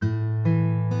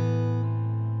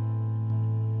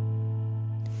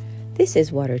This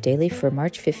is Water Daily for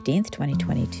March 15th,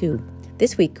 2022.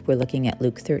 This week we're looking at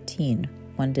Luke 13,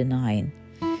 1-9,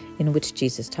 in which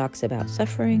Jesus talks about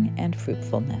suffering and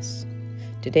fruitfulness.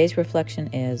 Today's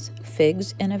reflection is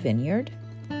figs in a vineyard.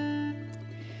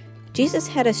 Jesus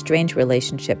had a strange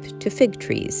relationship to fig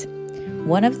trees.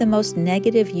 One of the most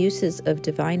negative uses of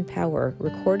divine power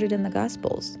recorded in the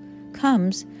Gospels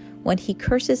comes when he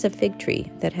curses a fig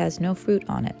tree that has no fruit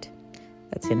on it.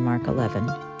 That's in Mark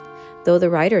 11. Though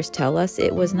the writers tell us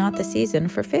it was not the season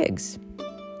for figs.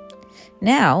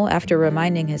 Now, after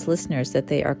reminding his listeners that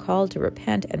they are called to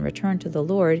repent and return to the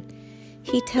Lord,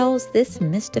 he tells this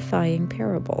mystifying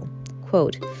parable.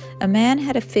 Quote, "A man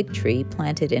had a fig tree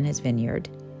planted in his vineyard,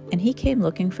 and he came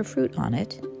looking for fruit on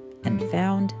it, and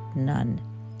found none.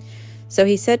 So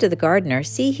he said to the gardener,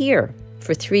 'See here,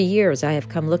 for 3 years I have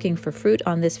come looking for fruit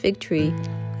on this fig tree,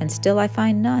 and still I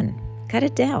find none. Cut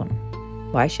it down.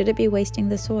 Why should it be wasting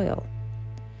the soil?'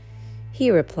 He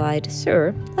replied,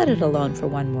 'Sir, let it alone for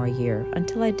 1 more year,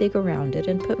 until I dig around it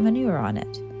and put manure on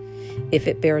it. If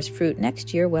it bears fruit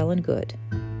next year, well and good.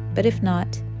 But if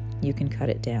not, you can cut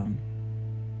it down.'"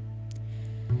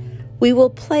 We will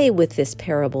play with this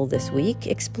parable this week,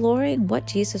 exploring what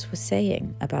Jesus was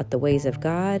saying about the ways of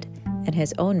God and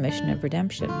his own mission of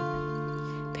redemption.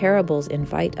 Parables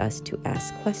invite us to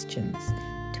ask questions,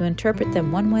 to interpret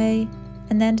them one way,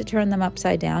 and then to turn them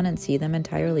upside down and see them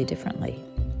entirely differently.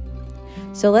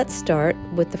 So let's start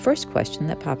with the first question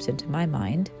that pops into my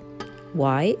mind.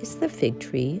 Why is the fig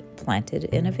tree planted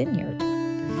in a vineyard?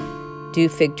 Do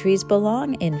fig trees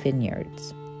belong in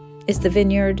vineyards? Is the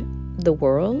vineyard the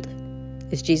world?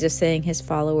 Is Jesus saying his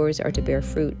followers are to bear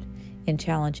fruit in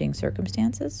challenging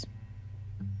circumstances?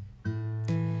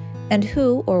 And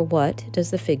who or what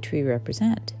does the fig tree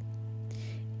represent?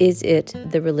 Is it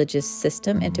the religious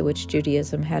system into which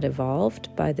Judaism had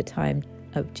evolved by the time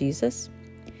of Jesus?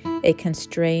 A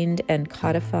constrained and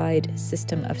codified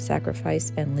system of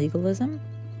sacrifice and legalism?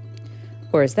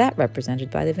 Or is that represented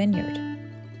by the vineyard?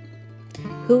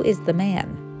 Who is the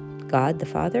man? God the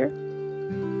Father?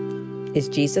 Is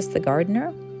Jesus the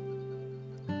gardener?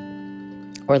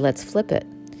 Or let's flip it.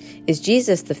 Is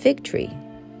Jesus the fig tree,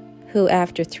 who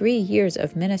after 3 years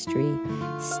of ministry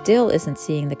still isn't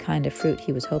seeing the kind of fruit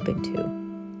he was hoping to?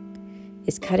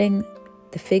 Is cutting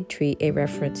the fig tree a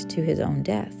reference to his own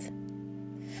death?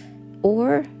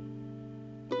 Or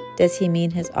does he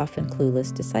mean his often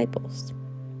clueless disciples?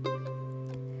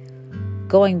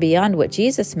 Going beyond what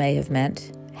Jesus may have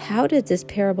meant, how did this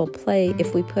parable play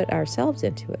if we put ourselves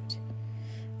into it?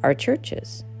 Our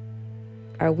churches.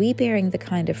 Are we bearing the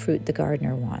kind of fruit the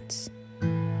gardener wants?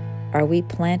 Are we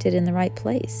planted in the right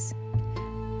place?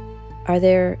 Are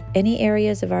there any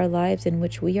areas of our lives in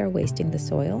which we are wasting the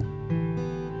soil?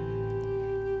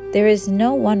 There is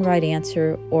no one right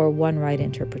answer or one right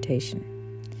interpretation.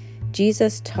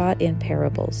 Jesus taught in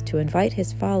parables to invite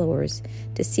his followers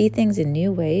to see things in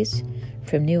new ways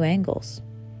from new angles.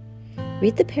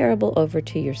 Read the parable over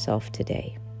to yourself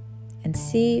today and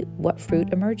see what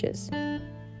fruit emerges.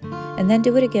 And then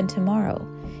do it again tomorrow.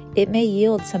 It may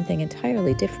yield something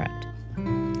entirely different,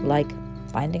 like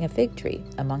finding a fig tree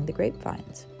among the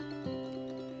grapevines.